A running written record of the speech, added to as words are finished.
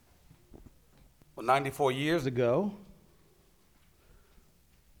Well, 94 years ago,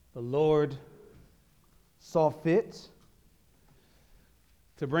 the Lord saw fit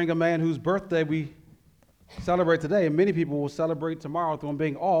to bring a man whose birthday we celebrate today, and many people will celebrate tomorrow through him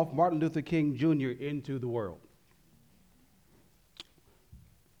being off, Martin Luther King Jr. into the world.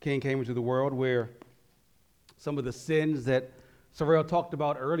 King came into the world where some of the sins that Sorrell talked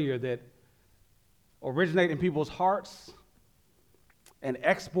about earlier that originate in people's hearts and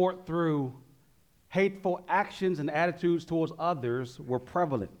export through hateful actions and attitudes towards others were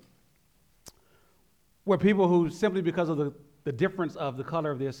prevalent. Where people who simply because of the difference of the color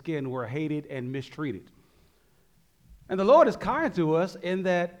of their skin were hated and mistreated. And the Lord is kind to us in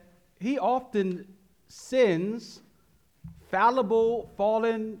that he often sends fallible,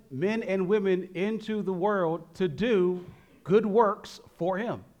 fallen men and women into the world to do good works for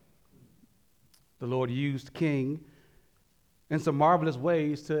him. The Lord used King in some marvelous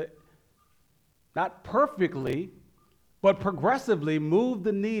ways to not perfectly, but progressively move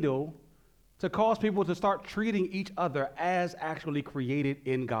the needle to cause people to start treating each other as actually created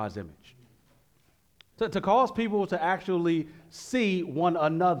in God's image. To cause people to actually see one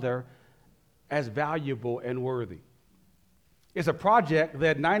another as valuable and worthy. It's a project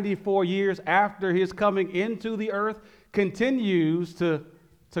that 94 years after his coming into the earth continues to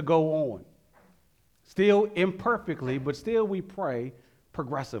go on. Still imperfectly, but still we pray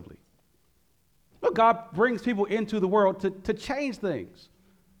progressively. Look, God brings people into the world to change things.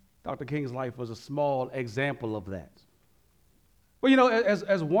 Dr. King's life was a small example of that. Well, you know,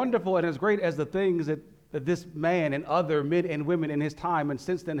 as wonderful and as great as the things that this man and other men and women in his time and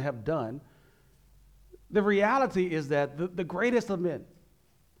since then have done, the reality is that the greatest of men,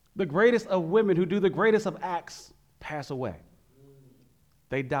 the greatest of women who do the greatest of acts pass away.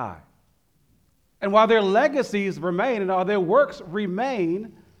 They die. And while their legacies remain and while their works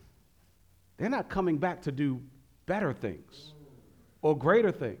remain, they're not coming back to do better things or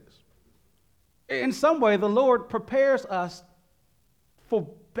greater things. In some way, the Lord prepares us for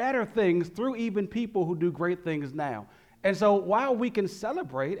better things through even people who do great things now. And so while we can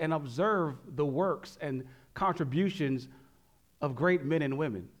celebrate and observe the works and contributions of great men and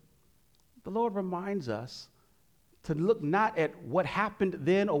women, the Lord reminds us to look not at what happened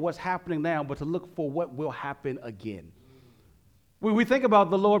then or what's happening now, but to look for what will happen again. We think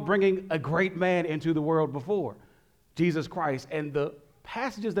about the Lord bringing a great man into the world before, Jesus Christ, and the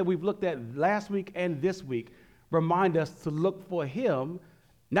passages that we've looked at last week and this week remind us to look for him,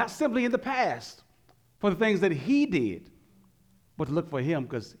 not simply in the past, for the things that he did, but to look for him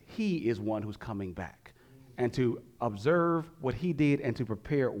because he is one who's coming back, and to observe what he did and to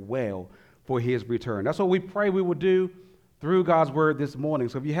prepare well for his return. That's what we pray we will do through God's word this morning.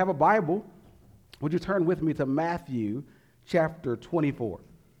 So if you have a Bible, would you turn with me to Matthew chapter 24.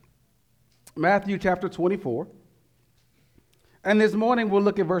 Matthew chapter 24. And this morning we'll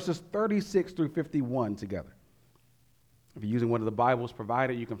look at verses 36 through 51 together. If you're using one of the Bibles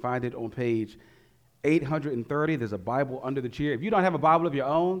provided, you can find it on page 830. There's a Bible under the chair. If you don't have a Bible of your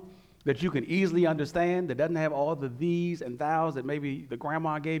own that you can easily understand, that doesn't have all the these and thous that maybe the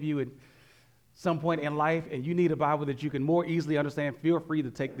grandma gave you at some point in life, and you need a Bible that you can more easily understand, feel free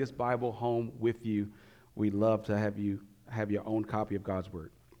to take this Bible home with you. We'd love to have you have your own copy of God's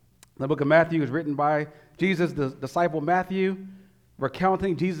word. The book of Matthew is written by Jesus, the disciple Matthew,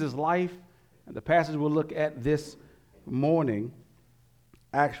 recounting Jesus' life. And the passage we'll look at this morning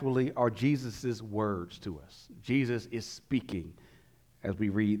actually are Jesus' words to us. Jesus is speaking as we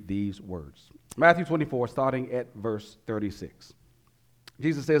read these words. Matthew 24, starting at verse 36.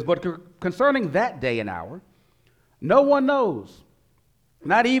 Jesus says, "But concerning that day and hour, no one knows,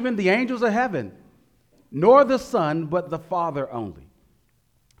 not even the angels of heaven, nor the Son, but the Father only.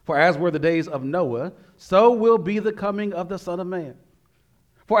 For as were the days of Noah, so will be the coming of the Son of Man.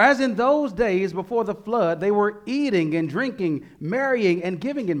 For as in those days before the flood, they were eating and drinking, marrying and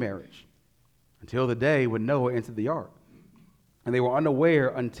giving in marriage, until the day when Noah entered the ark. And they were unaware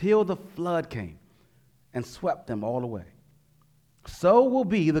until the flood came and swept them all away. So will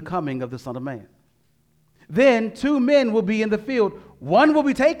be the coming of the Son of Man. Then 2 men will be in the field, one will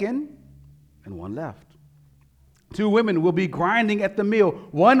be taken and one left. 2 women will be grinding at the mill,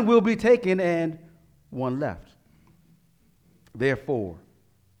 one will be taken and one left. Therefore,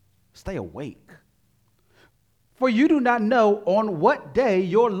 stay awake, for you do not know on what day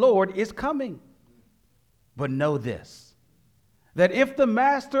your Lord is coming. But know this, that if the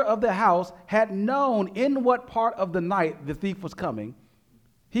master of the house had known in what part of the night the thief was coming,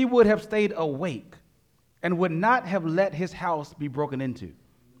 he would have stayed awake and would not have let his house be broken into.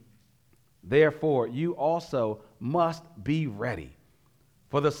 Therefore, you also must be ready,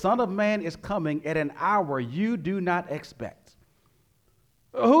 For the Son of Man is coming at an hour you do not expect.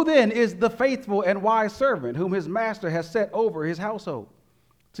 Who then is the faithful and wise servant whom his master has set over his household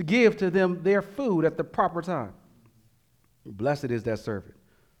to give to them their food at the proper time? Blessed is that servant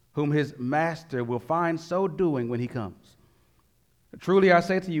whom his master will find so doing when he comes. Truly I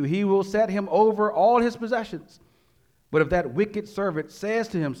say to you, he will set him over all his possessions. But if that wicked servant says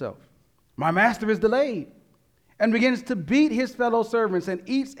to himself, my master is delayed, and begins to beat his fellow servants and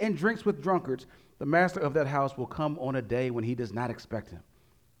eats and drinks with drunkards, the master of that house will come on a day when he does not expect him,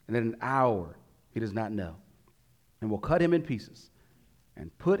 and at an hour he does not know, and will cut him in pieces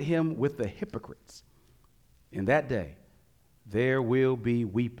and put him with the hypocrites. In that day there will be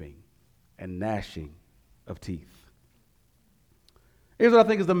weeping and gnashing of teeth. Here's what I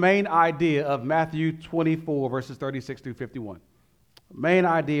think is the main idea of Matthew 24, verses 36 through 51. Main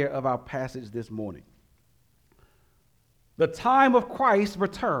idea of our passage this morning. The time of Christ's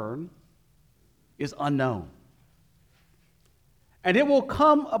return is unknown. And it will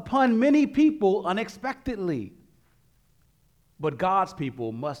come upon many people unexpectedly. But God's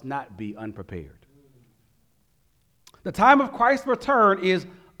people must not be unprepared. The time of Christ's return is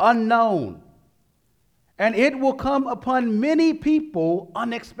unknown. And it will come upon many people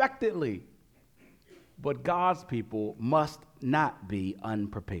unexpectedly. But God's people must not be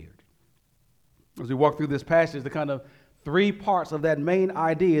unprepared. As we walk through this passage, the kind of three parts of that main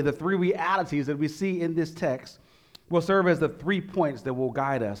idea, the three realities that we see in this text, will serve as the 3 points that will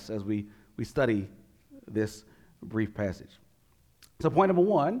guide us as we study this brief passage. So point number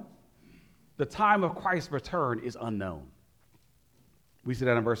one, the time of Christ's return is unknown. We see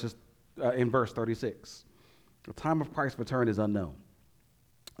that in verse 36. The time of Christ's return is unknown.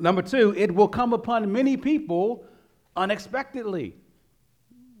 Number two, it will come upon many people unexpectedly.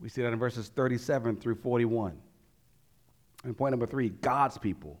 We see that in verses 37 through 41. And point number three, God's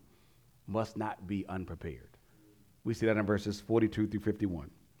people must not be unprepared. We see that in verses 42 through 51.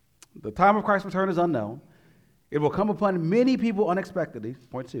 The time of Christ's return is unknown. It will come upon many people unexpectedly,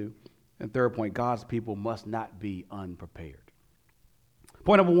 point two. And third point, God's people must not be unprepared.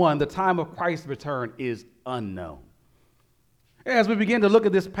 Point number one, the time of Christ's return is unknown. As we begin to look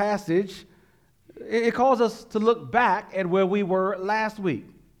at this passage, it calls us to look back at where we were last week.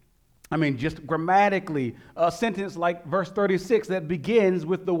 I mean, just grammatically, a sentence like verse 36 that begins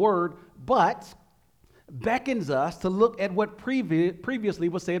with the word but beckons us to look at what previously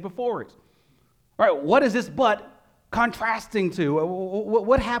was said before it. All right, what is this but contrasting to?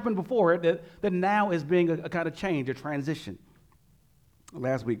 What happened before it that now is being a kind of change, a transition?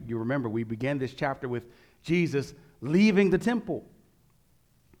 Last week, you remember, we began this chapter with Jesus leaving the temple.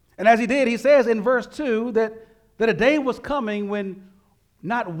 And as he did, he says in verse 2 that a day was coming when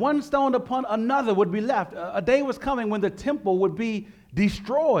not one stone upon another would be left. A day was coming when the temple would be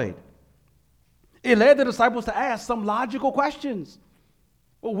destroyed. It led the disciples to ask some logical questions.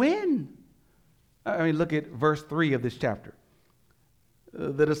 Well, when? I mean, look at verse 3 of this chapter.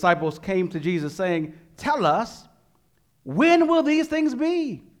 The disciples came to Jesus saying, tell us, when will these things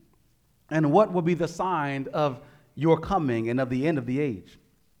be? And what will be the sign of your coming and of the end of the age?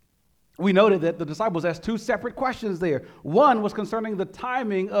 We noted that the disciples asked two separate questions there. One was concerning the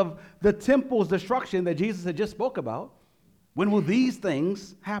timing of the temple's destruction that Jesus had just spoke about. When will these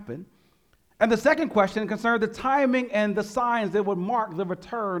things happen? And the second question concerned the timing and the signs that would mark the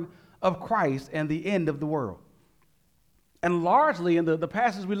return of Christ and the end of the world. And largely in the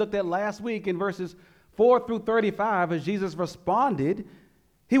passage we looked at last week in verses 4 through 35, as Jesus responded,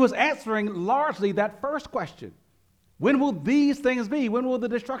 he was answering largely that first question. When will these things be? When will the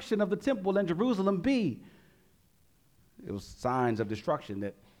destruction of the temple in Jerusalem be? It was signs of destruction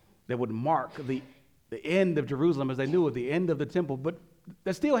that would mark the end of Jerusalem as they knew it, the end of the temple, but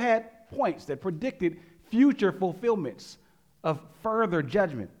that still had points that predicted future fulfillments of further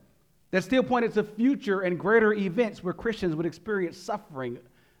judgment, that still pointed to future and greater events where Christians would experience suffering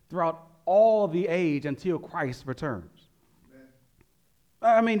throughout all the age until Christ returns. Amen.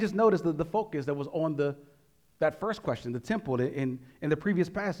 I mean, just notice the focus that was on that first question, the temple in the previous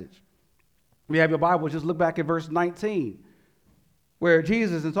passage. We have your Bible, just look back at verse 19, where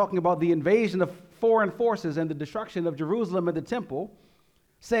Jesus, in talking about the invasion of foreign forces and the destruction of Jerusalem and the temple,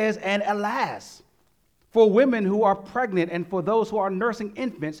 says, and alas, for women who are pregnant and for those who are nursing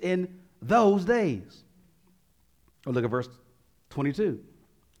infants in those days. Or look at verse 22.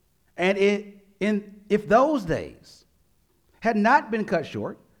 And if those days had not been cut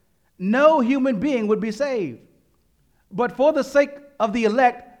short, no human being would be saved. But for the sake of the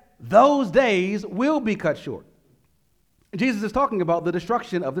elect, those days will be cut short. Jesus is talking about the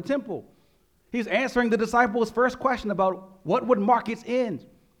destruction of the temple. He's answering the disciples' first question about what would mark its end.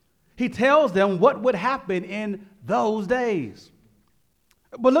 He tells them what would happen in those days.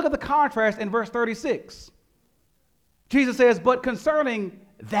 But look at the contrast in verse 36. Jesus says, but concerning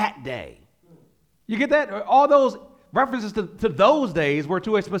that day. You get that? All those references to those days were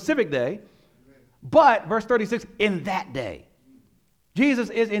to a specific day. But, verse 36, in that day. Jesus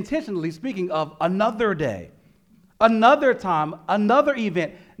is intentionally speaking of another day, another time, another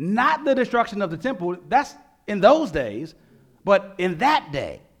event, not the destruction of the temple. That's in those days, but in that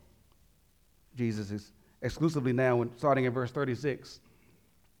day. Jesus is exclusively now, starting in verse 36,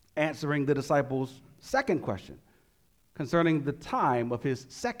 answering the disciples' second question concerning the time of his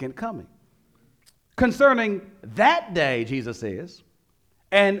second coming. Concerning that day, Jesus says,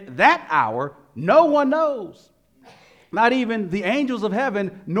 and that hour, no one knows, not even the angels of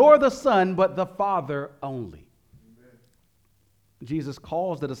heaven, nor the Son, but the Father only. Amen. Jesus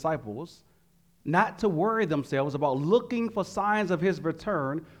calls the disciples not to worry themselves about looking for signs of his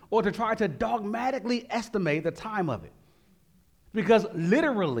return or to try to dogmatically estimate the time of it. Because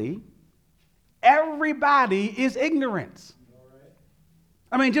literally, everybody is ignorant.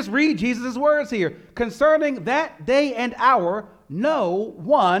 I mean, just read Jesus' words here. Concerning that day and hour, no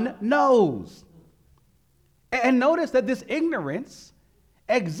one knows. And notice that this ignorance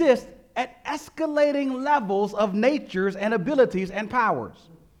exists at escalating levels of natures and abilities and powers.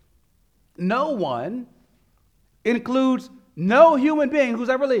 No one includes no human being who's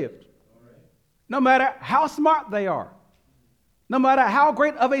ever lived. No matter how smart they are, no matter how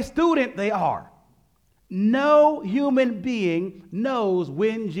great of a student they are, no human being knows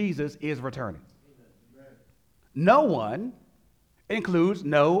when Jesus is returning. No one includes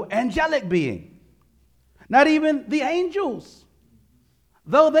no angelic being. Not even the angels.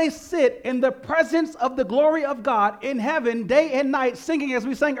 Though they sit in the presence of the glory of God in heaven day and night, singing as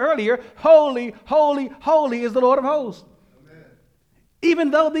we sang earlier, holy, holy, holy is the Lord of hosts. Amen.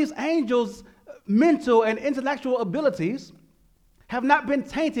 Even though these angels' mental and intellectual abilities have not been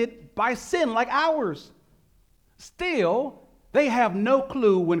tainted by sin like ours, still, they have no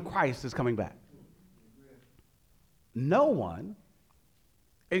clue when Christ is coming back. No one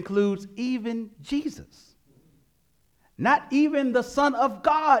includes even Jesus. Not even the Son of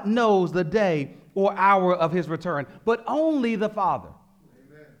God knows the day or hour of his return, but only the Father.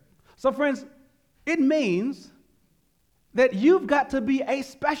 Amen. So, friends, it means that you've got to be a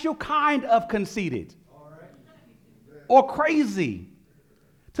special kind of conceited or crazy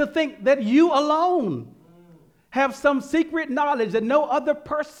to think that you alone have some secret knowledge that no other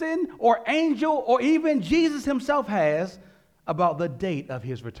person or angel or even Jesus himself has about the date of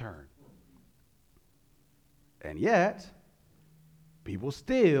his return. And yet, people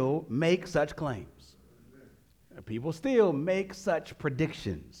still make such claims. People still make such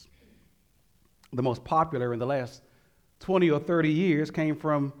predictions. The most popular in the last 20 or 30 years came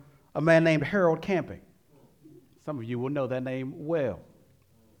from a man named Harold Camping. Some of you will know that name well.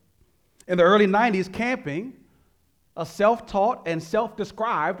 In the early 90s, Camping, a self-taught and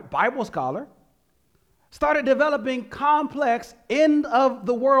self-described Bible scholar, started developing complex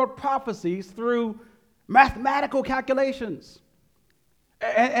end-of-the-world prophecies through mathematical calculations.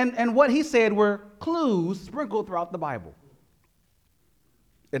 And what he said were clues sprinkled throughout the Bible.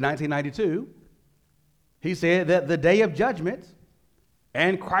 In 1992, he said that the day of judgment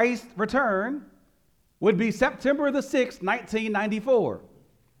and Christ's return would be September the 6th, 1994.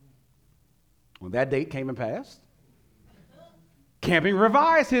 When that date came and passed, Camping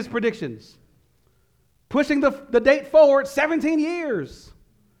revised his predictions, pushing the date forward 17 years.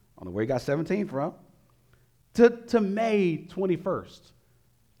 I don't know where he got 17 from. To May 21st,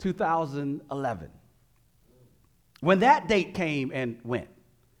 2011. When that date came and went,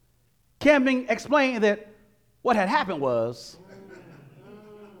 Camping explained that what had happened was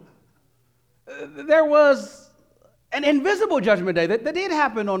there was an invisible judgment day that did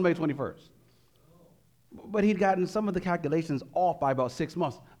happen on May 21st. But he'd gotten some of the calculations off by about 6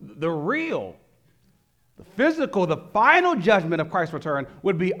 months. The physical, the final judgment of Christ's return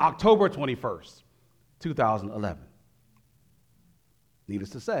would be October 21st. 2011. Needless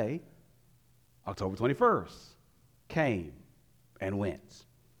to say, October 21st came and went.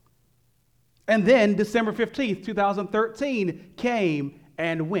 And then December 15th, 2013 came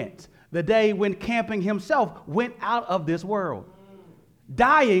and went. The day when Camping himself went out of this world,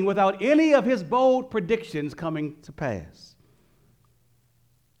 dying without any of his bold predictions coming to pass.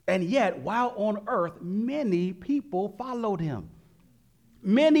 And yet, while on earth, many people followed him.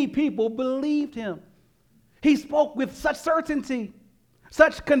 Many people believed him. He spoke with such certainty,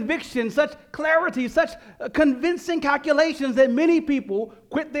 such conviction, such clarity, such convincing calculations that many people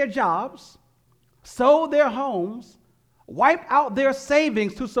quit their jobs, sold their homes, wiped out their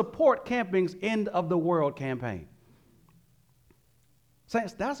savings to support Camping's End of the World campaign.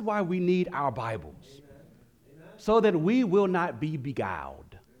 Saints, that's why we need our Bibles, so that we will not be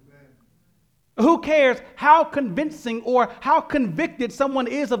beguiled. Who cares how convincing or how convicted someone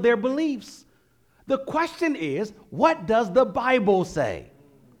is of their beliefs? The question is, what does the Bible say?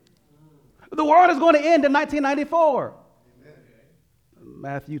 The world is going to end in 1994.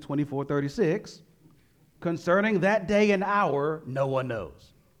 Matthew 24:36, concerning that day and hour, no one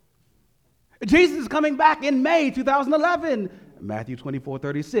knows. Jesus is coming back in May 2011. Matthew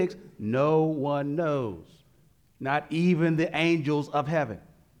 24:36, no one knows, not even the angels of heaven.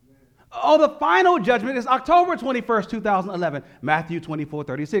 Oh, the final judgment is October 21st, 2011. Matthew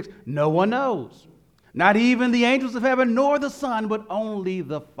 24:36, no one knows, not even the angels of heaven, nor the Son, but only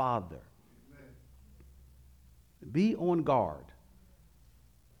the Father. Be on guard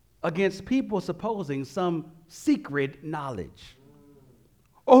against people supposing some secret knowledge,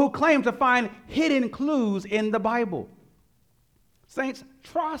 or who claim to find hidden clues in the Bible. Saints,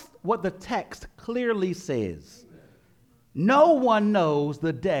 trust what the text clearly says. No one knows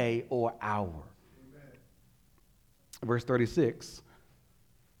the day or hour. Verse 36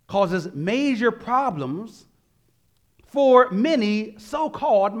 causes major problems for many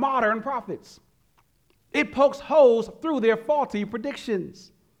so-called modern prophets. It pokes holes through their faulty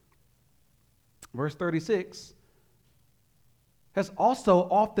predictions. Verse 36 has also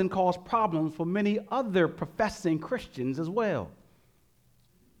often caused problems for many other professing Christians as well,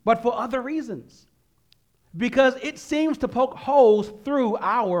 but for other reasons, because it seems to poke holes through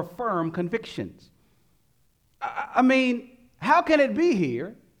our firm convictions. I mean, how can it be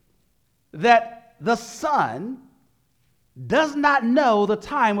here that the Son does not know the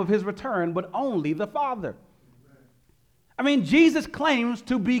time of his return, but only the Father? I mean, Jesus claims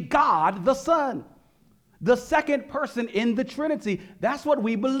to be God the Son, the second person in the Trinity. That's what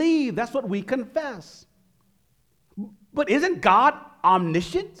we believe. That's what we confess. But isn't God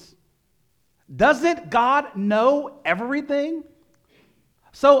omniscient? Doesn't God know everything?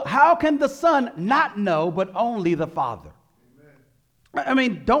 So how can the Son not know, but only the Father? I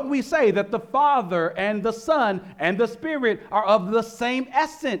mean, don't we say that the Father and the Son and the Spirit are of the same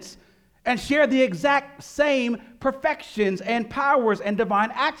essence and share the exact same perfections and powers and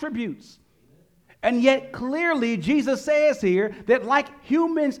divine attributes? And yet clearly Jesus says here that like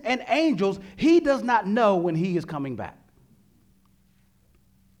humans and angels, he does not know when he is coming back.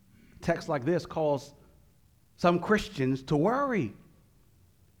 Text like this cause some Christians to worry.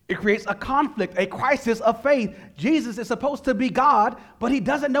 It creates a conflict, a crisis of faith. Jesus is supposed to be God, but he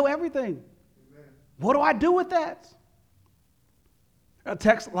doesn't know everything. Amen. What do I do with that? A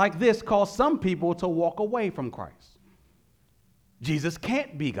text like this calls some people to walk away from Christ. Jesus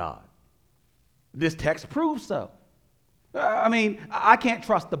can't be God. This text proves so. I mean, I can't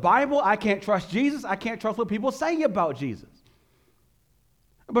trust the Bible. I can't trust Jesus. I can't trust what people say about Jesus.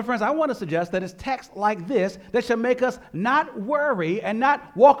 But friends, I want to suggest that it's texts like this that should make us not worry and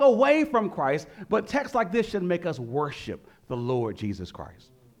not walk away from Christ, but texts like this should make us worship the Lord Jesus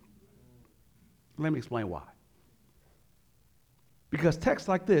Christ. Let me explain why. Because texts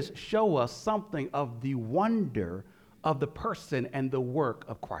like this show us something of the wonder of the person and the work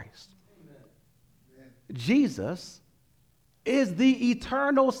of Christ. Amen. Jesus is the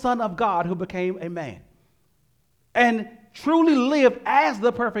eternal Son of God who became a man and truly lived as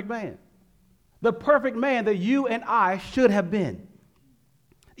the perfect man that you and I should have been.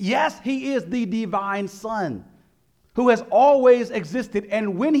 Yes, he is the divine Son who has always existed,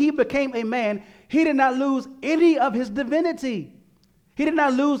 and when he became a man, he did not lose any of his divinity. He did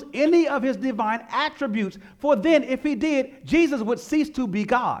not lose any of his divine attributes, for then if he did, Jesus would cease to be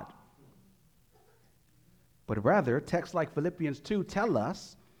God. But rather, texts like Philippians 2 tell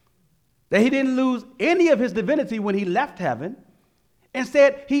us that he didn't lose any of his divinity when he left heaven.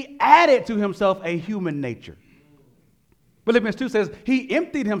 Instead, he added to himself a human nature. Philippians 2 says he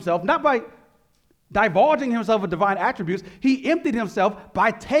emptied himself, not by divulging himself of divine attributes, he emptied himself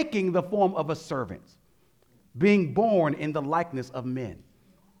by taking the form of a servant, being born in the likeness of men.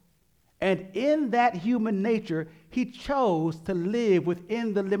 And in that human nature, he chose to live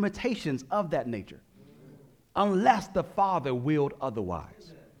within the limitations of that nature, unless the Father willed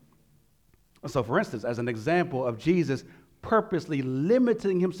otherwise. So, for instance, as an example of Jesus purposely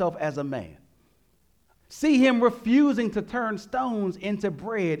limiting himself as a man, see him refusing to turn stones into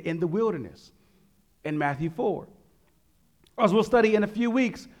bread in the wilderness in Matthew 4. As we'll study in a few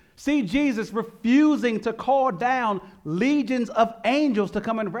weeks, see Jesus refusing to call down legions of angels to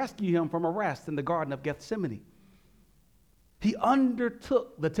come and rescue him from arrest in the Garden of Gethsemane. He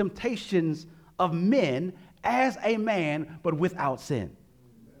undertook the temptations of men as a man, but without sin.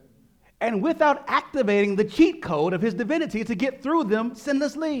 And without activating the cheat code of his divinity to get through them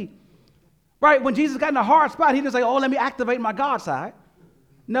sinlessly. Right? When Jesus got in a hard spot, he didn't say, oh, let me activate my God side.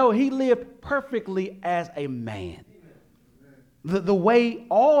 No, he lived perfectly as a man. The way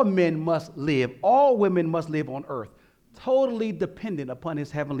all men must live, all women must live on earth, totally dependent upon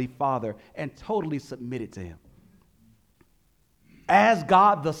his heavenly Father and totally submitted to him. As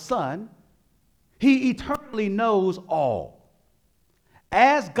God the Son, he eternally knows all.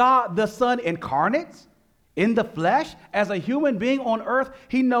 As God the Son incarnate in the flesh, as a human being on earth,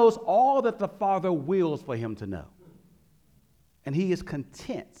 he knows all that the Father wills for him to know. And he is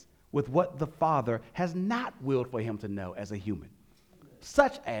content with what the Father has not willed for him to know as a human,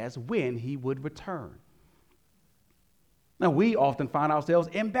 such as when he would return. Now, we often find ourselves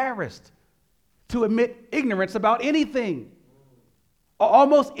embarrassed to admit ignorance about anything.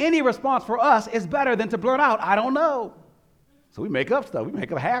 Almost any response for us is better than to blurt out, I don't know. So we make up stuff. We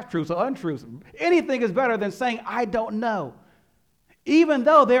make up half-truths or untruths. Anything is better than saying, I don't know. Even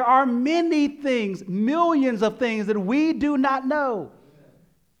though there are many things, millions of things that we do not know.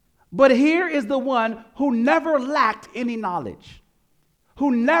 But here is the one who never lacked any knowledge,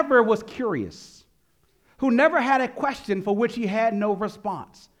 who never was curious, who never had a question for which he had no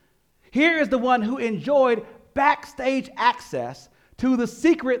response. Here is the one who enjoyed backstage access to the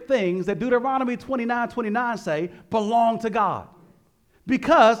secret things that Deuteronomy 29:29 say belong to God,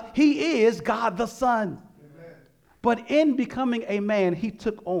 because he is God the Son. Amen. But in becoming a man, he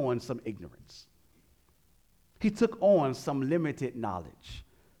took on some ignorance. He took on some limited knowledge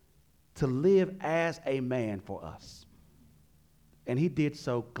to live as a man for us. And he did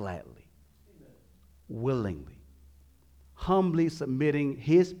so gladly, willingly, humbly submitting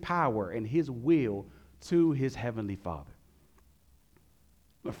his power and his will to his heavenly Father.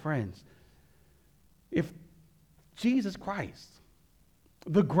 My friends, if Jesus Christ,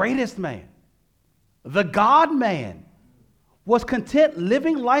 the greatest man, the God-man, was content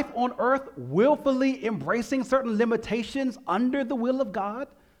living life on earth, willfully embracing certain limitations under the will of God,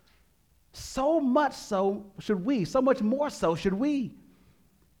 so much so should we, so much more so should we.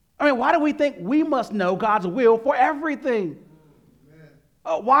 I mean, why do we think we must know God's will for everything?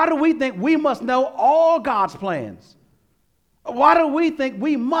 Why do we think we must know all God's plans? Why do we think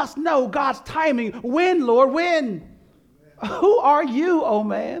we must know God's timing? When, Lord, when? Who are you, oh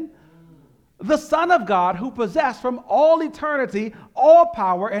man? The Son of God, who possessed from all eternity all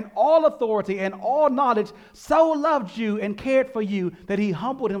power and all authority and all knowledge, so loved you and cared for you that he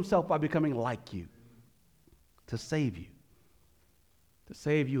humbled himself by becoming like you to save you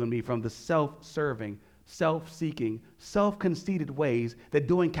and me from the self-serving, self-seeking, self-conceited ways that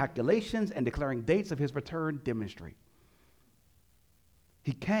doing calculations and declaring dates of his return demonstrate.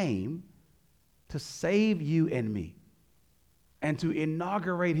 He came to save you and me and to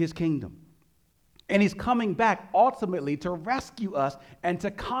inaugurate his kingdom. And he's coming back ultimately to rescue us and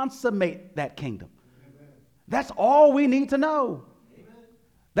to consummate that kingdom. Amen. That's all we need to know. Amen.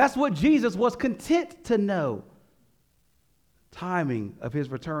 That's what Jesus was content to know. Timing of his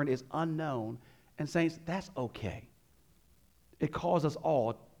return is unknown. And saints, that's okay. It calls us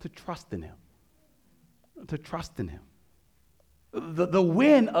all to trust in him. To trust in him. The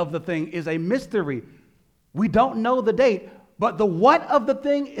when of the thing is a mystery. We don't know the date, but the what of the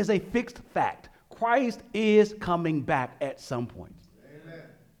thing is a fixed fact. Christ is coming back at some point. Amen.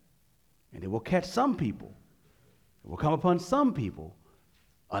 And it will catch some people. It will come upon some people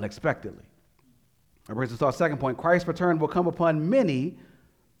unexpectedly. That brings us to our second point. Christ's return will come upon many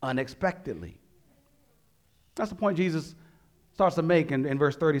unexpectedly. That's the point Jesus starts to make in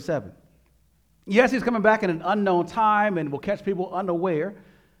verse 37. Yes, he's coming back in an unknown time and will catch people unaware.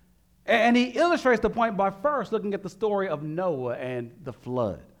 And he illustrates the point by first looking at the story of Noah and the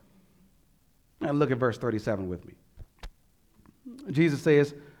flood. And look at verse 37 with me. Jesus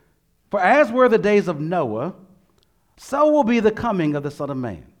says, "For as were the days of Noah, so will be the coming of the Son of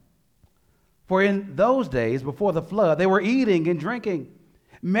Man. For in those days before the flood, they were eating and drinking,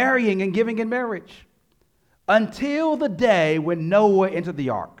 marrying and giving in marriage, until the day when Noah entered the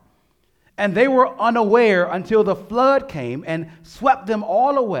ark. And they were unaware until the flood came and swept them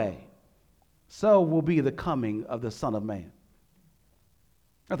all away. So will be the coming of the Son of Man."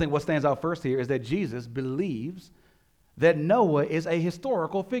 I think what stands out first here is that Jesus believes that Noah is a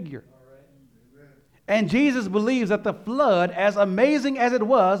historical figure. And Jesus believes that the flood, as amazing as it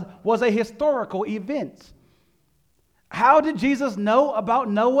was a historical event. How did Jesus know about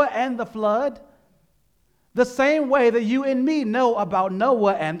Noah and the flood? The same way that you and me know about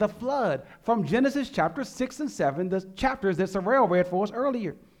Noah and the flood. From Genesis chapter 6 and 7, the chapters that Sorrell read for us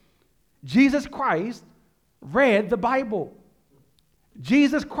earlier. Jesus Christ read the Bible.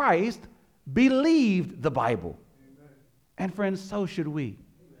 Jesus Christ believed the Bible. Amen. And friends, so should we.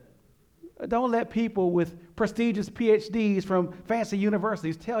 Amen. Don't let people with prestigious PhDs from fancy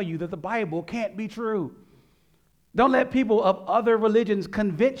universities tell you that the Bible can't be true. Don't let people of other religions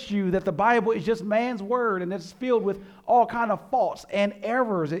convince you that the Bible is just man's word and it's filled with all kind of faults and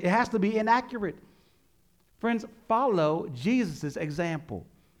errors. It has to be inaccurate. Friends, follow Jesus' example.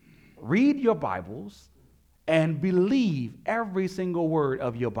 Read your Bibles and believe every single word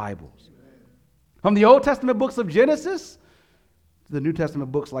of your Bibles. Amen. From the Old Testament books of Genesis to the New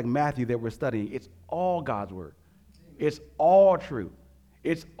Testament books like Matthew that we're studying, it's all God's word. It's all true.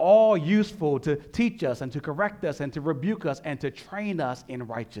 It's all useful to teach us and to correct us and to rebuke us and to train us in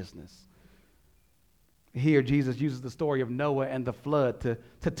righteousness. Here, Jesus uses the story of Noah and the flood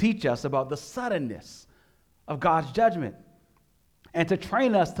to teach us about the suddenness of God's judgment and to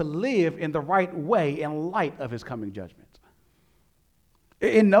train us to live in the right way in light of his coming judgment.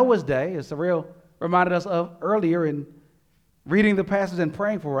 In Noah's day, as Cyril reminded us of earlier in reading the passage and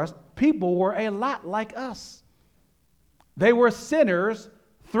praying for us, people were a lot like us. They were sinners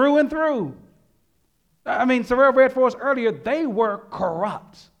through and through. I mean, Cyril read for us earlier, they were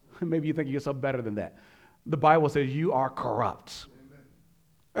corrupt. Maybe you think you're so better than that. The Bible says you are corrupt.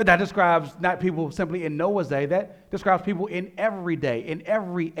 Amen. That describes not people simply in Noah's day. That describes people in every day, in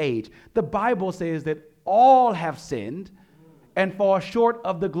every age. The Bible says that all have sinned and fall short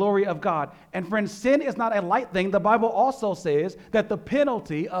of the glory of God. And friends, sin is not a light thing. The Bible also says that the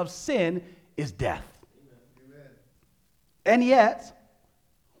penalty of sin is death. And yet,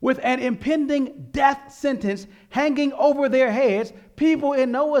 with an impending death sentence hanging over their heads, people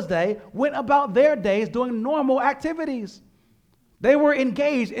in Noah's day went about their days doing normal activities. They were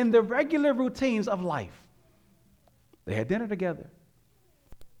engaged in the regular routines of life. They had dinner together.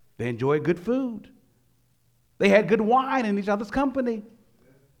 They enjoyed good food. They had good wine in each other's company.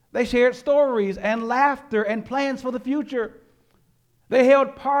 They shared stories and laughter and plans for the future. They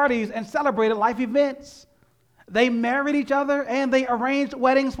held parties and celebrated life events. They married each other and they arranged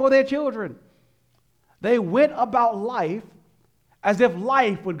weddings for their children. They went about life as if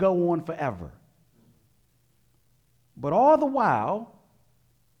life would go on forever. But all the while,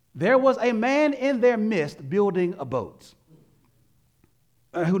 there was a man in their midst building a boat.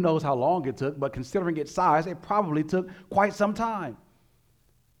 Who knows how long it took, but considering its size, it probably took quite some time.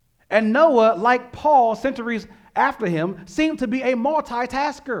 And Noah, like Paul centuries after him, seemed to be a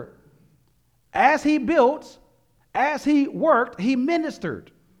multitasker. As he built, as he worked, he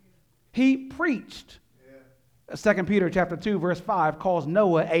ministered. He preached. Yeah. 2 Peter chapter 2, verse 5 calls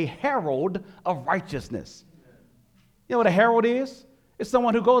Noah a herald of righteousness. Yeah. You know what a herald is? It's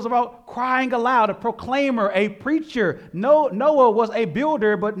someone who goes about crying aloud, a proclaimer, a preacher. Noah was a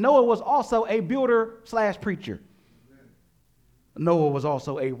builder, but Noah was also a builder/preacher. Amen. Noah was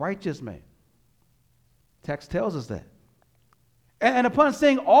also a righteous man. Text tells us that. And upon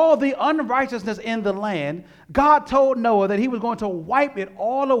seeing all the unrighteousness in the land, God told Noah that he was going to wipe it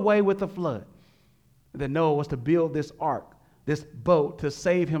all away with the flood. That Noah was to build this ark, this boat, to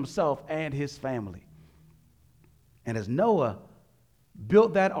save himself and his family. And as Noah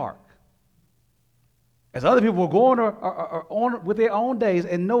built that ark, as other people were going on with their own days,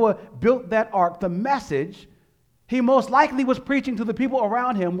 and Noah built that ark, the message he most likely was preaching to the people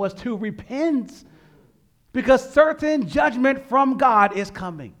around him was to repent, because certain judgment from God is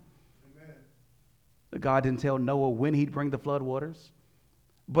coming. Amen. God didn't tell Noah when he'd bring the flood waters,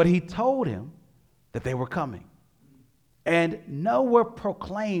 but he told him that they were coming. And Noah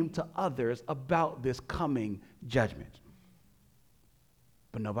proclaimed to others about this coming judgment.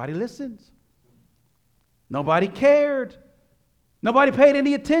 But nobody listened. Nobody cared. Nobody paid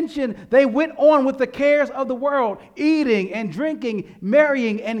any attention. They went on with the cares of the world, eating and drinking,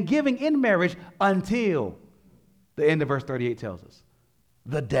 marrying and giving in marriage until the end of verse 38 tells us,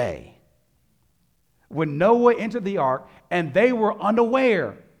 the day when Noah entered the ark and they were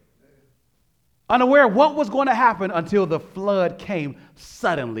unaware of what was going to happen until the flood came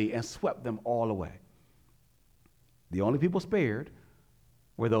suddenly and swept them all away. The only people spared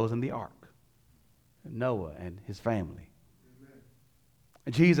were those in the ark, Noah and his family.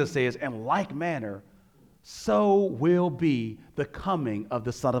 Amen. Jesus says, in like manner, so will be the coming of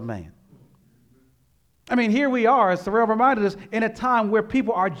the Son of Man. I mean, here we are, as Cyril reminded us, in a time where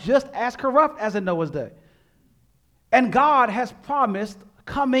people are just as corrupt as in Noah's day. And God has promised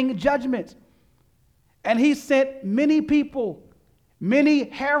coming judgment. And he sent many people, many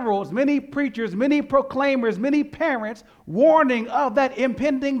heralds, many preachers, many proclaimers, many parents, warning of that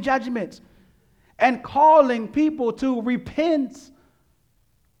impending judgment and calling people to repent.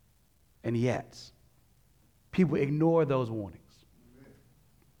 And yet, people ignore those warnings,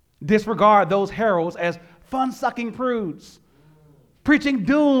 disregard those heralds as fun-sucking prudes, preaching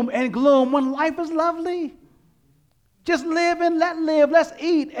doom and gloom when life is lovely. Just live and let live. Let's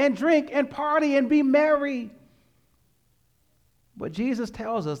eat and drink and party and be merry. But Jesus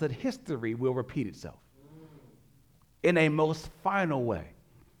tells us that history will repeat itself in a most final way.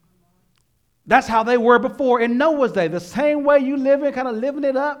 That's how they were before in Noah's day. The same way you live in, kind of living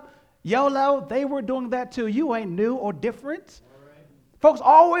it up, YOLO, they were doing that too. You ain't new or different. Right. Folks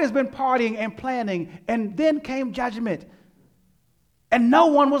always been partying and planning, and then came judgment. And no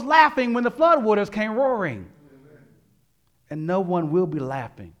one was laughing when the floodwaters came roaring. Amen. And no one will be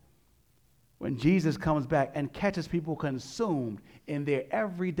laughing when Jesus comes back and catches people consumed in their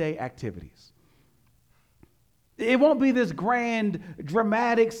everyday activities. It won't be this grand,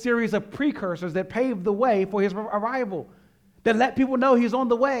 dramatic series of precursors that pave the way for his arrival, that let people know he's on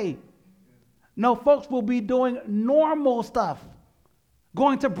the way. No, folks will be doing normal stuff,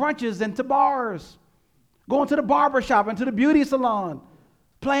 going to brunches and to bars, going to the barbershop and to the beauty salon,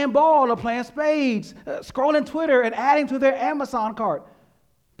 playing ball or playing spades, scrolling Twitter and adding to their Amazon cart.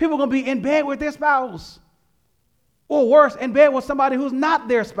 People are going to be in bed with their spouse, or worse, in bed with somebody who's not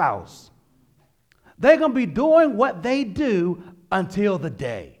their spouse. They're going to be doing what they do until the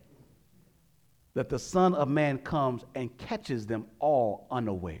day that the Son of Man comes and catches them all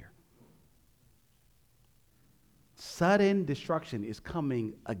unaware. Sudden destruction is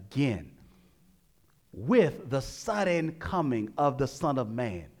coming again with the sudden coming of the Son of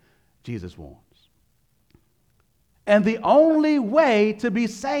Man, Jesus warns. And the only way to be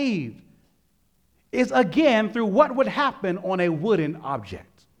saved is again through what would happen on a wooden object.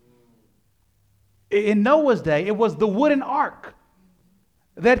 In Noah's day, it was the wooden ark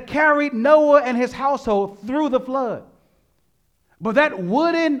that carried Noah and his household through the flood. But that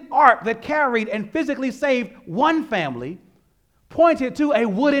wooden ark that carried and physically saved one family pointed to a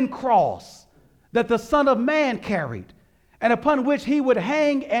wooden cross that the Son of Man carried, and upon which he would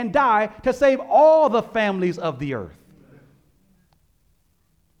hang and die to save all the families of the earth.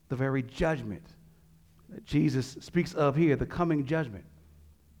 The very judgment that Jesus speaks of here, the coming judgment,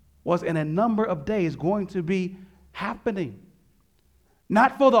 was in a number of days going to be happening.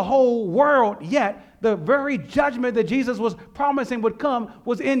 Not for the whole world yet. The very judgment that Jesus was promising would come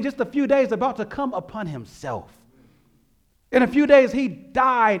was in just a few days about to come upon himself. In a few days, he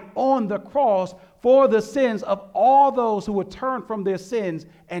died on the cross for the sins of all those who would turn from their sins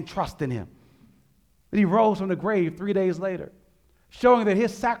and trust in him. And he rose from the grave 3 days later, showing that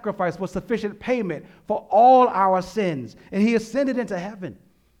his sacrifice was sufficient payment for all our sins. And he ascended into heaven,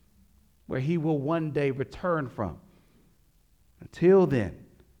 where he will one day return from. Until then,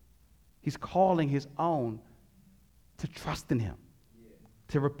 he's calling his own to trust in him,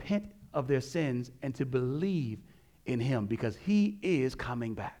 to repent of their sins, and to believe in him, because he is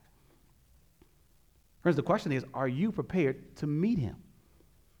coming back. Friends, the question is, are you prepared to meet him?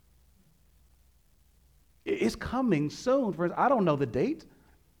 It's coming soon, friends. I don't know the date.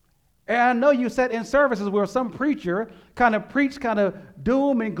 And I know you sat in services where some preacher kind of preached kind of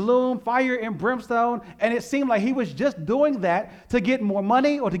doom and gloom, fire and brimstone, and it seemed like he was just doing that to get more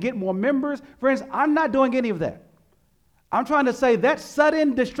money or to get more members. Friends, I'm not doing any of that. I'm trying to say that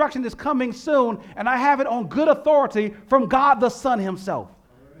sudden destruction is coming soon, and I have it on good authority from God the Son himself.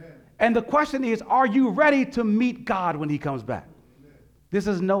 Amen. And the question is, are you ready to meet God when he comes back? Amen. This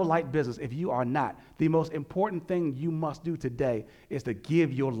is no light business. If you are not, the most important thing you must do today is to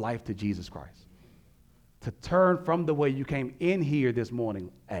give your life to Jesus Christ. To turn from the way you came in here this morning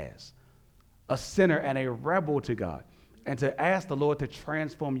as a sinner and a rebel to God, and to ask the Lord to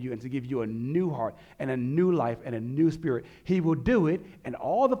transform you and to give you a new heart and a new life and a new spirit. He will do it, and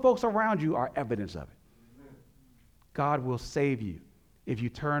all the folks around you are evidence of it. Amen. God will save you if you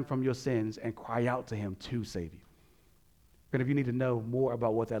turn from your sins and cry out to him to save you. And if you need to know more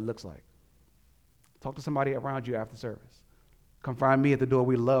about what that looks like, talk to somebody around you after service. Come find me at the door.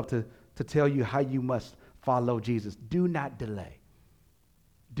 We love to tell you how you must follow Jesus. Do not delay.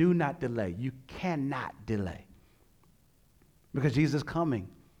 Do not delay. You cannot delay. Because Jesus is coming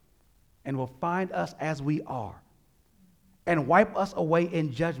and will find us as we are and wipe us away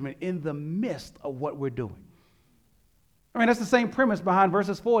in judgment in the midst of what we're doing. I mean, that's the same premise behind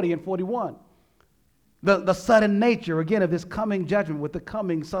verses 40 and 41. The sudden nature, again, of this coming judgment with the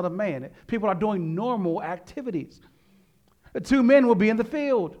coming Son of Man. People are doing normal activities. The two men will be in the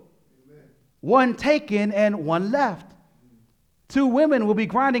field. Amen. One taken and one left. Two women will be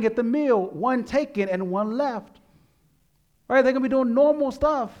grinding at the mill. One taken and one left. Right, they're going to be doing normal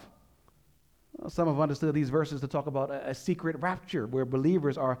stuff. Some have understood these verses to talk about a secret rapture where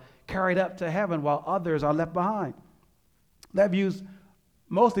believers are carried up to heaven while others are left behind. That view's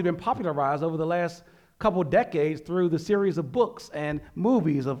mostly been popularized over the last couple decades through the series of books and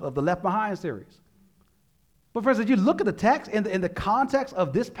movies of the Left Behind series. But friends, as you look at the text in the context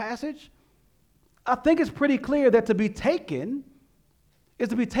of this passage, I think it's pretty clear that to be taken is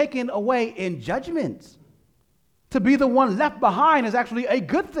to be taken away in judgment. To be the one left behind is actually a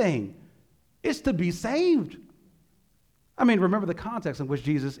good thing. It's to be saved. I mean, remember the context in which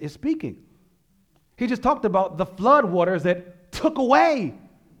Jesus is speaking. He just talked about the flood waters that took away,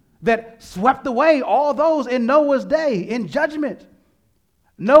 that swept away all those in Noah's day in judgment.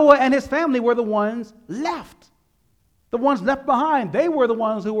 Noah and his family were the ones left. The ones left behind, they were the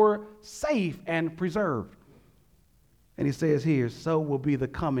ones who were safe and preserved. And he says here, so will be the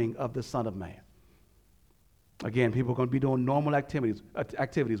coming of the Son of Man. Again, people are going to be doing normal activities,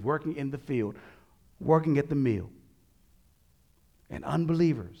 working in the field, working at the mill. And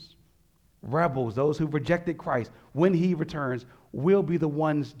unbelievers, rebels, those who rejected Christ, when he returns, will be the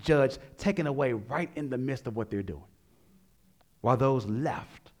ones judged, taken away right in the midst of what they're doing, while those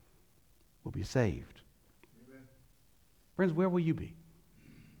left will be saved. Amen. Friends, where will you be?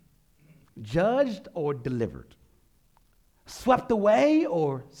 Judged or delivered? Swept away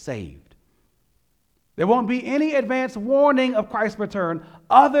or saved? There won't be any advance warning of Christ's return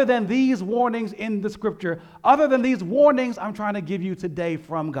other than these warnings in the scripture, other than these warnings I'm trying to give you today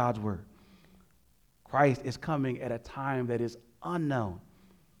from God's word. Christ is coming at a time that is unknown,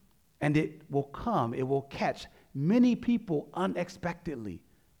 and it will catch many people unexpectedly.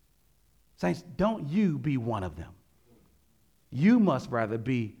 Saints, don't you be one of them. You must rather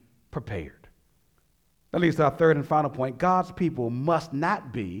be prepared. That leads to our third and final point. God's people must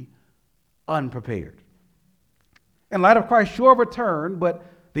not be unprepared. In light of Christ's sure return, but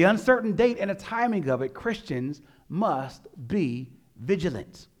the uncertain date and the timing of it, Christians must be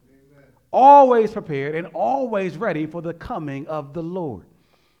vigilant. Amen. Always prepared and always ready for the coming of the Lord.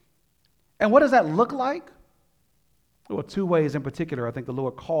 And what does that look like? Well, two ways in particular, I think the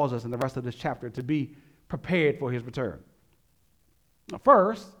Lord calls us in the rest of this chapter to be prepared for his return.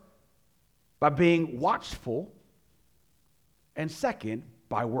 First, by being watchful, and second,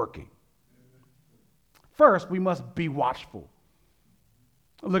 by working. First, we must be watchful.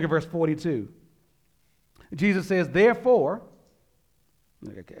 Look at verse 42. Jesus says, therefore,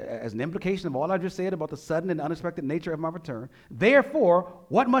 as an implication of all I just said about the sudden and unexpected nature of my return, therefore,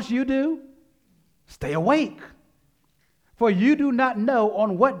 what must you do? Stay awake. For you do not know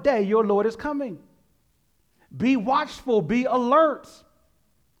on what day your Lord is coming. Be watchful, be alert.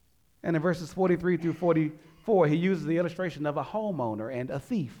 And in verses 43 through 44, he uses the illustration of a homeowner and a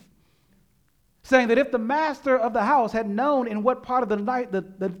thief, saying that if the master of the house had known in what part of the night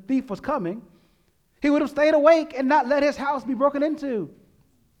the thief was coming, he would have stayed awake and not let his house be broken into.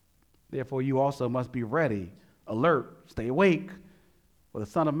 Therefore, you also must be ready, alert, stay awake, for the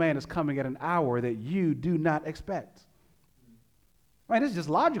Son of Man is coming at an hour that you do not expect. I mean, this is just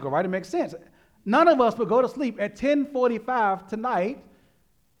logical, right? It makes sense. None of us would go to sleep at 10:45 tonight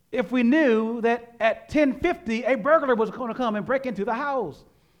if we knew that at 10:50 a burglar was going to come and break into the house.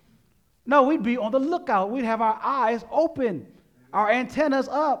 No, we'd be on the lookout. We'd have our eyes open, our antennas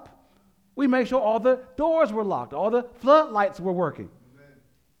up. We make sure all the doors were locked, all the floodlights were working. Amen.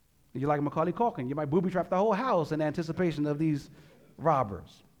 You're like Macaulay Culkin. You might booby-trap the whole house in anticipation of these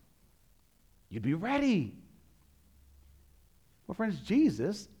robbers. You'd be ready. Well, friends,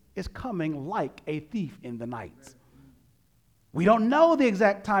 Jesus is coming like a thief in the night. We don't know the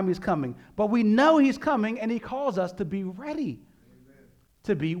exact time he's coming, but we know he's coming, and he calls us to be ready, amen,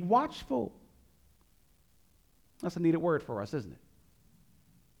 to be watchful. That's a needed word for us, isn't it?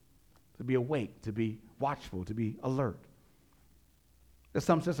 To be awake, to be watchful, to be alert. As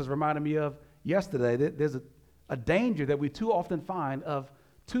some sisters reminded me of yesterday, that there's a danger that we too often find of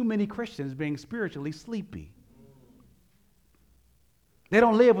too many Christians being spiritually sleepy. They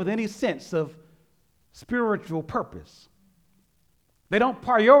don't live with any sense of spiritual purpose. They don't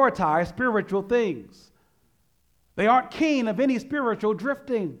prioritize spiritual things. They aren't keen of any spiritual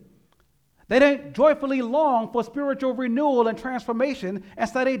drifting. They don't joyfully long for spiritual renewal and transformation, and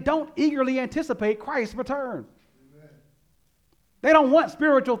so they don't eagerly anticipate Christ's return. Amen. They don't want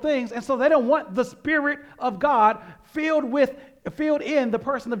spiritual things, and so they don't want the Spirit of God filled in the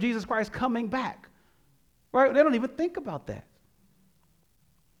person of Jesus Christ coming back. Right? They don't even think about that.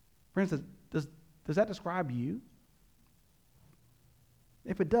 For instance, does that describe you?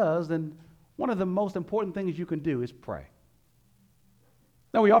 If it does, then one of the most important things you can do is pray.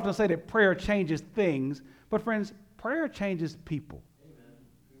 Now, we often say that prayer changes things, but friends, prayer changes people.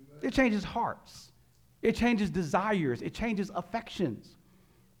 Amen. It changes hearts. It changes desires. It changes affections.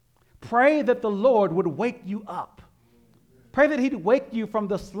 Pray that the Lord would wake you up. Pray that he'd wake you from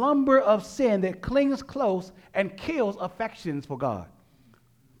the slumber of sin that clings close and kills affections for God.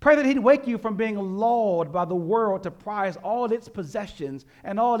 Pray that he'd wake you from being lulled by the world to prize all its possessions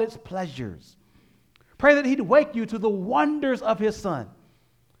and all its pleasures. Pray that he'd wake you to the wonders of his Son,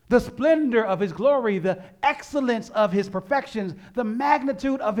 the splendor of his glory, the excellence of his perfections, the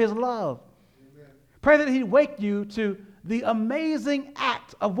magnitude of his love. Amen. Pray that he'd wake you to the amazing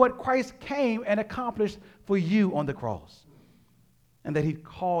act of what Christ came and accomplished for you on the cross, and that he'd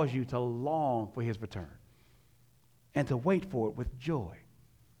cause you to long for his return and to wait for it with joy.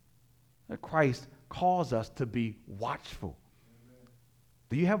 That Christ calls us to be watchful. Amen.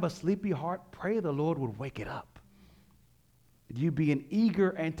 Do you have a sleepy heart? Pray the Lord would wake it up. Do you be in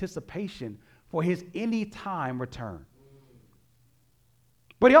eager anticipation for his anytime return?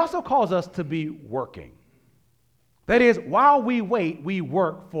 But he also calls us to be working. That is, while we wait, we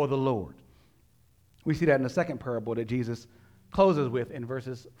work for the Lord. We see that in the second parable that Jesus closes with in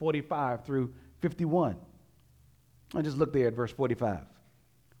verses 45 through 51. I just look there at verse 45.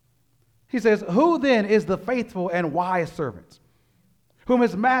 He says, "Who then is the faithful and wise servant, whom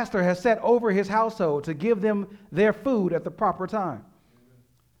his master has set over his household to give them their food at the proper time?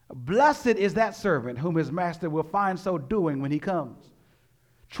 Blessed is that servant whom his master will find so doing when he comes.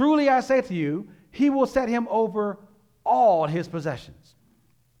 Truly I say to you, he will set him over all his possessions."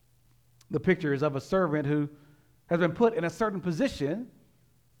 The picture is of a servant who has been put in a certain position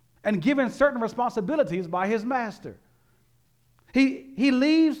and given certain responsibilities by his master. He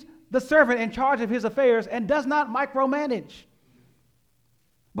leaves the servant in charge of his affairs and does not micromanage.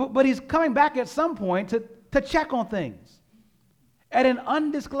 But he's coming back at some point to check on things at an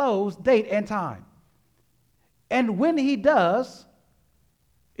undisclosed date and time. And when he does,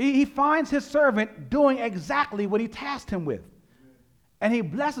 he finds his servant doing exactly what he tasked him with. And he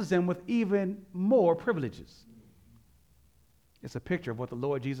blesses him with even more privileges. It's a picture of what the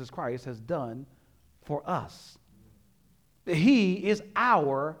Lord Jesus Christ has done for us. He is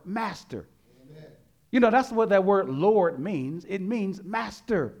our master. Amen. You know, that's what that word Lord means. It means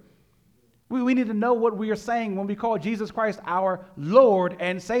master. We need to know what we are saying when we call Jesus Christ our Lord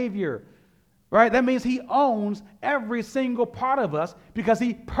and Savior. Right? That means he owns every single part of us because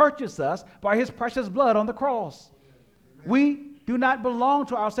he purchased us by his precious blood on the cross. Amen. We do not belong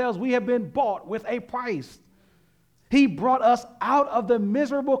to ourselves. We have been bought with a price. He brought us out of the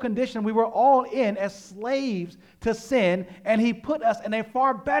miserable condition we were all in as slaves to sin, and he put us in a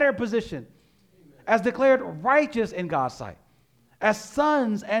far better position as declared righteous in God's sight, as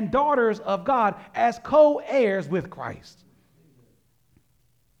sons and daughters of God, as co-heirs with Christ.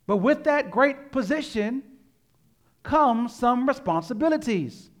 But with that great position comes some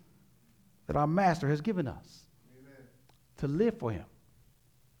responsibilities that our master has given us. Amen. To live for him,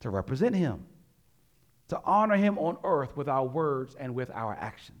 to represent him, to honor him on earth with our words and with our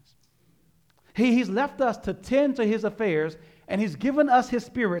actions. He's left us to tend to his affairs, and he's given us his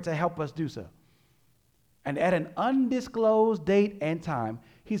Spirit to help us do so. And at an undisclosed date and time,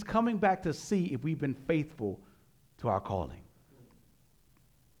 he's coming back to see if we've been faithful to our calling.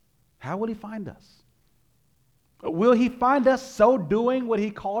 How will he find us? Will he find us so doing what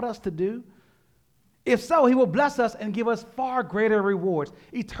he called us to do? If so, he will bless us and give us far greater rewards,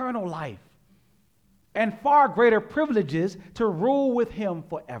 eternal life, and far greater privileges to rule with him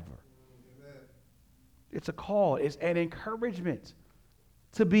forever. Amen. It's a call, it's an encouragement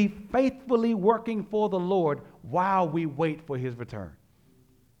to be faithfully working for the Lord while we wait for his return,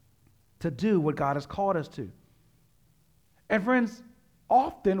 to do what God has called us to. And friends,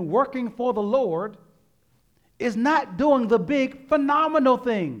 often working for the Lord is not doing the big, phenomenal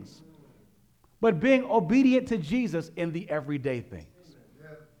things, but being obedient to Jesus in the everyday things.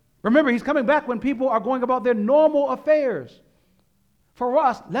 Remember, he's coming back when people are going about their normal affairs. For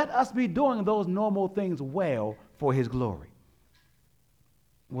us, let us be doing those normal things well for his glory.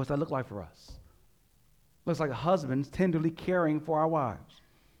 What's that look like for us? Looks like husbands tenderly caring for our wives,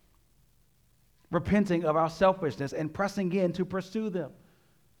 repenting of our selfishness and pressing in to pursue them,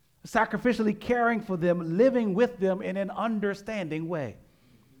 sacrificially caring for them, living with them in an understanding way.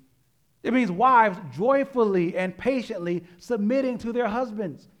 It means wives joyfully and patiently submitting to their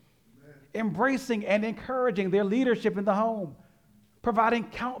husbands, embracing and encouraging their leadership in the home, providing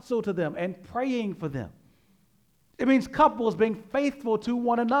counsel to them and praying for them. It means couples being faithful to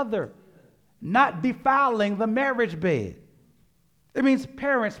one another, not defiling the marriage bed. It means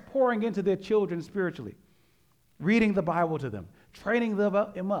parents pouring into their children spiritually, reading the Bible to them, training them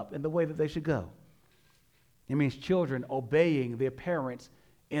up in the way that they should go. It means children obeying their parents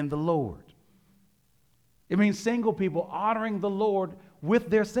in the Lord. It means single people honoring the Lord with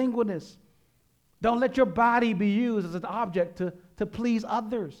their singleness. Don't let your body be used as an object to please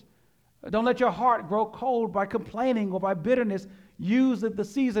others. Don't let your heart grow cold by complaining or by bitterness. Use the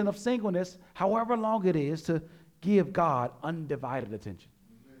season of singleness, however long it is, to give God undivided attention.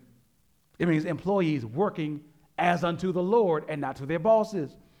 Amen. It means employees working as unto the Lord and not to their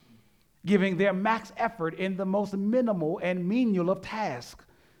bosses, giving their max effort in the most minimal and menial of tasks.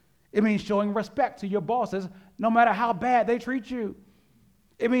 It means showing respect to your bosses no matter how bad they treat you.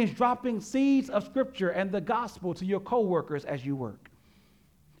 It means dropping seeds of scripture and the gospel to your coworkers as you work.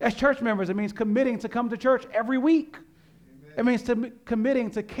 As church members, it means committing to come to church every week. Amen. It means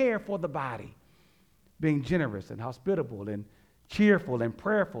committing to care for the body, being generous and hospitable and cheerful and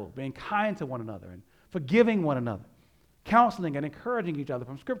prayerful, being kind to one another and forgiving one another, counseling and encouraging each other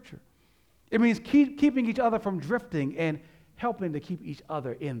from scripture. It means keeping each other from drifting and helping to keep each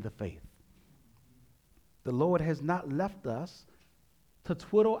other in the faith. The Lord has not left us to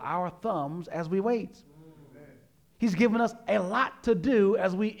twiddle our thumbs as we wait. Amen. He's given us a lot to do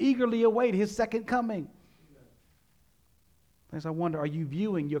as we eagerly await his second coming. As I wonder, are you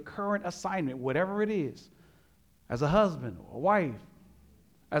viewing your current assignment, whatever it is, as a husband or a wife,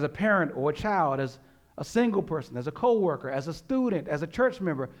 as a parent or a child, as a single person, as a coworker, as a student, as a church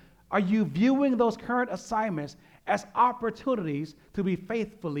member? Are you viewing those current assignments as opportunities to be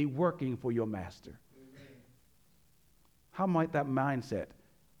faithfully working for your master? How might that mindset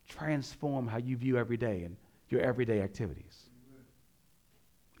transform how you view every day and your everyday activities? Amen.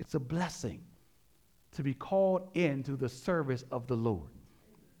 It's a blessing to be called into the service of the Lord.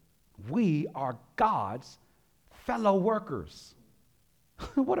 We are God's fellow workers.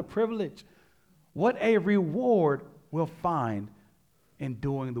 What a privilege. What a reward we'll find in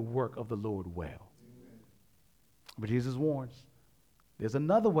doing the work of the Lord well. Amen. But Jesus warns, there's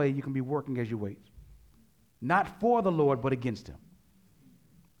another way you can be working as you wait. Not for the Lord, but against him.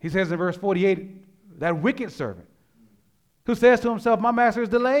 He says in verse 48, that wicked servant who says to himself, my master is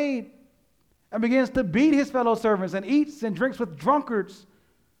delayed, and begins to beat his fellow servants and eats and drinks with drunkards.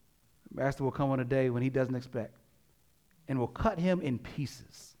 The master will come on a day when he doesn't expect and will cut him in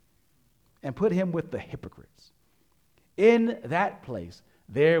pieces and put him with the hypocrites. In that place,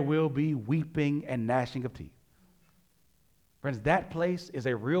 there will be weeping and gnashing of teeth. Friends, that place is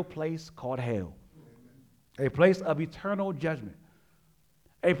a real place called hell. A place of eternal judgment,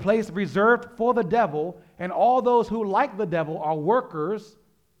 a place reserved for the devil and all those who, like the devil, are workers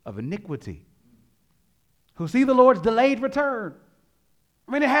of iniquity, who see the Lord's delayed return.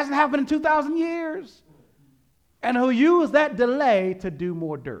 I mean, it hasn't happened in 2,000 years. And who use that delay to do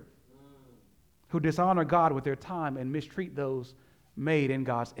more dirt, who dishonor God with their time and mistreat those made in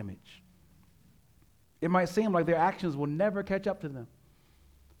God's image. It might seem like their actions will never catch up to them,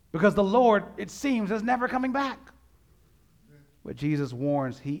 because the Lord, it seems, is never coming back. But Jesus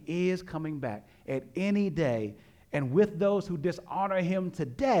warns he is coming back at any day. And with those who dishonor him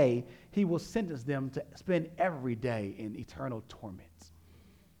today, he will sentence them to spend every day in eternal torments.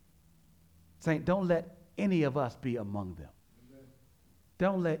 Saint, don't let any of us be among them.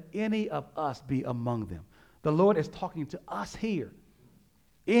 Don't let any of us be among them. The Lord is talking to us here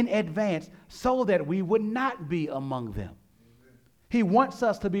in advance so that we would not be among them. He wants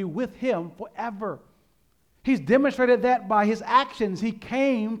us to be with him forever. He's demonstrated that by his actions. He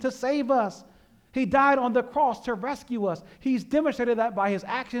came to save us. He died on the cross to rescue us. He's demonstrated that by his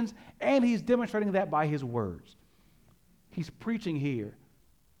actions, and he's demonstrating that by his words. He's preaching here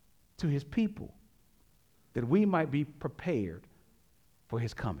to his people that we might be prepared for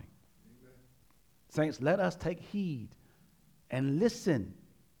his coming. Amen. Saints, let us take heed and listen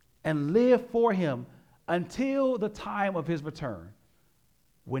and live for him until the time of his return,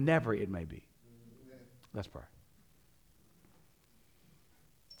 whenever it may be. Amen. Let's pray.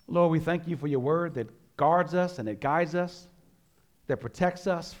 Lord, we thank you for your word that guards us and it guides us, that protects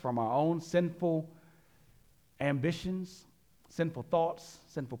us from our own sinful ambitions, sinful thoughts,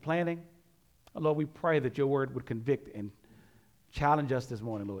 sinful planning. Lord, we pray that your word would convict and challenge us this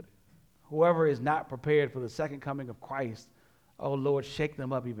morning, Lord. Whoever is not prepared for the second coming of Christ, oh, Lord, shake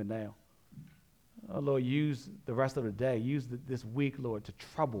them up even now. Oh, Lord, use the rest of the day, use this week, Lord, to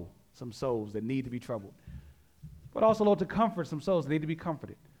trouble some souls that need to be troubled. But also, Lord, to comfort some souls that need to be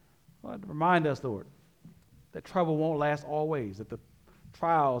comforted. Lord, remind us, Lord, that trouble won't last always, that the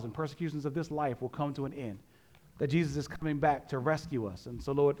trials and persecutions of this life will come to an end, that Jesus is coming back to rescue us. And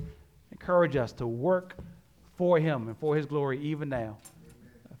so, Lord, encourage us to work for him and for his glory even now,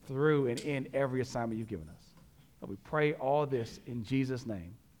 through and in every assignment you've given us. Lord, we pray all this in Jesus'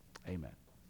 name. Amen.